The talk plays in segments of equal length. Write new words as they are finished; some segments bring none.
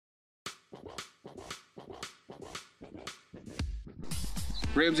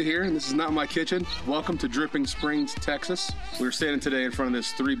Ramsey here, and this is not my kitchen. Welcome to Dripping Springs, Texas. We're standing today in front of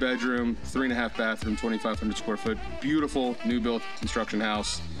this 3-bedroom, 3.5 bathroom, 2,500 square foot, beautiful new built construction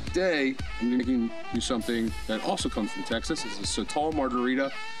house. Today, I'm making you something that also comes from Texas. It's a Sotol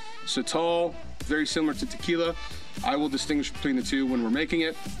Margarita. Sotol, very similar to tequila. I will distinguish between the two when we're making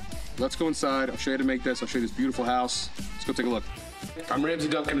it. Let's go inside. I'll show you how to make this. I'll show you this beautiful house. Let's go take a look. I'm Ramsey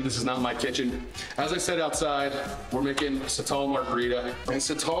Duncan, and this is not my kitchen. As I said outside, we're making Sotol Margarita. And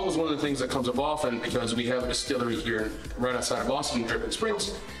Sotol is one of the things that comes up often because we have a distillery here right outside of Austin, Dripping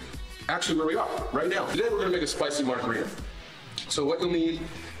Springs. Actually, where we are right now. Today, we're gonna make a spicy margarita. So what you'll need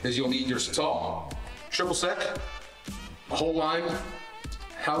is you'll need your Sotol, triple sec, a whole lime,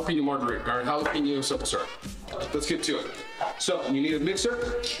 jalapeno margarita, or jalapeno simple syrup. Let's get to it. So you need a mixer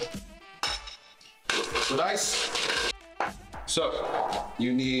with ice. So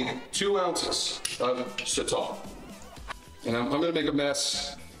you need 2 ounces of Sotol. And I'm gonna make a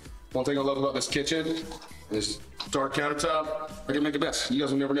mess. One thing I love about this kitchen, this dark countertop, I can make a mess. You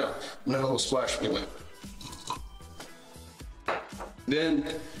guys will never know. I'm gonna have a little splash anyway.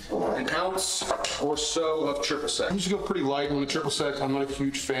 Then an ounce or so of triple sec. I'm just go pretty light on the triple sec. I'm not a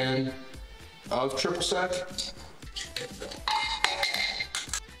huge fan of triple sec.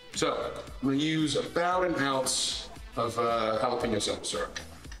 So I'm gonna use about an ounce of jalapeno simple syrup.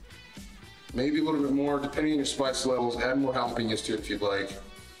 Maybe a little bit more, depending on your spice levels. Add more jalapenos to it if you'd like.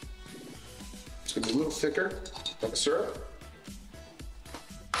 It's gonna be a little thicker, like a syrup.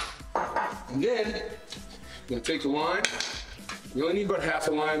 And then I'm gonna take the lime. You only need about half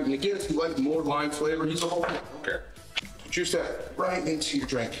a lime. And again, if you like more lime flavor, use a whole lime. Okay. Juice that right into your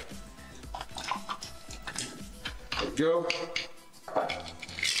drink. There we go.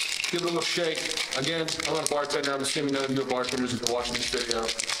 Give it a little shake. Again, I'm not a bartender. I'm assuming none of you are bartenders if you're watching this video.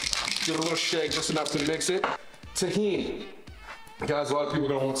 Give it a little shake, just enough to mix it. Tahini. Guys, a lot of people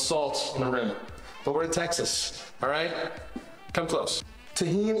are gonna want salt on the rim, but we're in Texas, all right? Come close.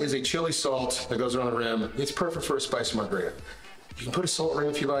 Tajin is a chili salt that goes around the rim. It's perfect for a spicy margarita. You can put a salt rim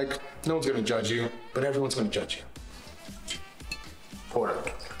if you like. No one's gonna judge you, but everyone's gonna judge you. Pour it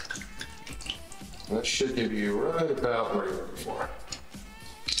out. That should give you right about where you're looking for.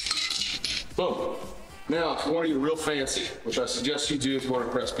 Boom. Now, if you want to get real fancy, which I suggest you do if you want to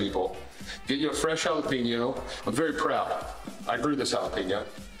impress people, get you a fresh jalapeno. I'm very proud. I grew this jalapeno.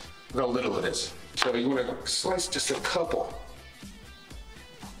 Look how little it is. So you want to slice just a couple.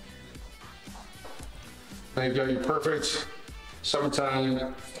 Now you've got your perfect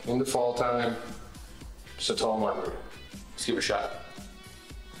summertime, into fall time, Sotol margarita. Let's give it a shot.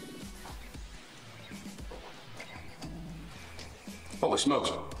 Holy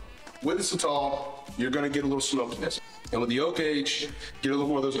smokes. With the Sotol, you're gonna get a little smokiness. And with the oak age, get a little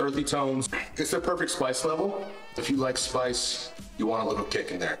more of those earthy tones. It's the perfect spice level. If you like spice, you want a little kick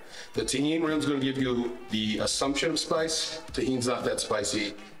in there. The tahini rim's gonna give you the assumption of spice. Tahini's not that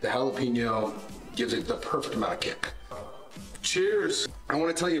spicy. The jalapeno gives it the perfect amount of kick. Cheers. I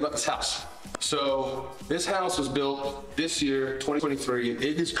wanna tell you about this house. So this house was built this year, 2023.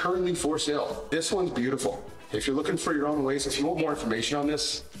 It is currently for sale. This one's beautiful. If you're looking for your own ways, if you want more information on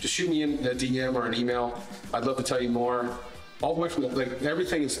this, just shoot me in a DM or an email. I'd love to tell you more. All the way from like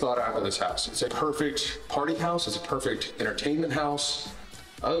everything is thought out in this house. It's a perfect party house. It's a perfect entertainment house.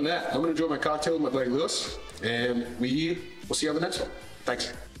 Other than that, I'm gonna enjoy my cocktail with my buddy Lewis, and we'll see you on the next one.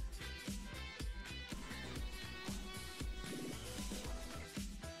 Thanks.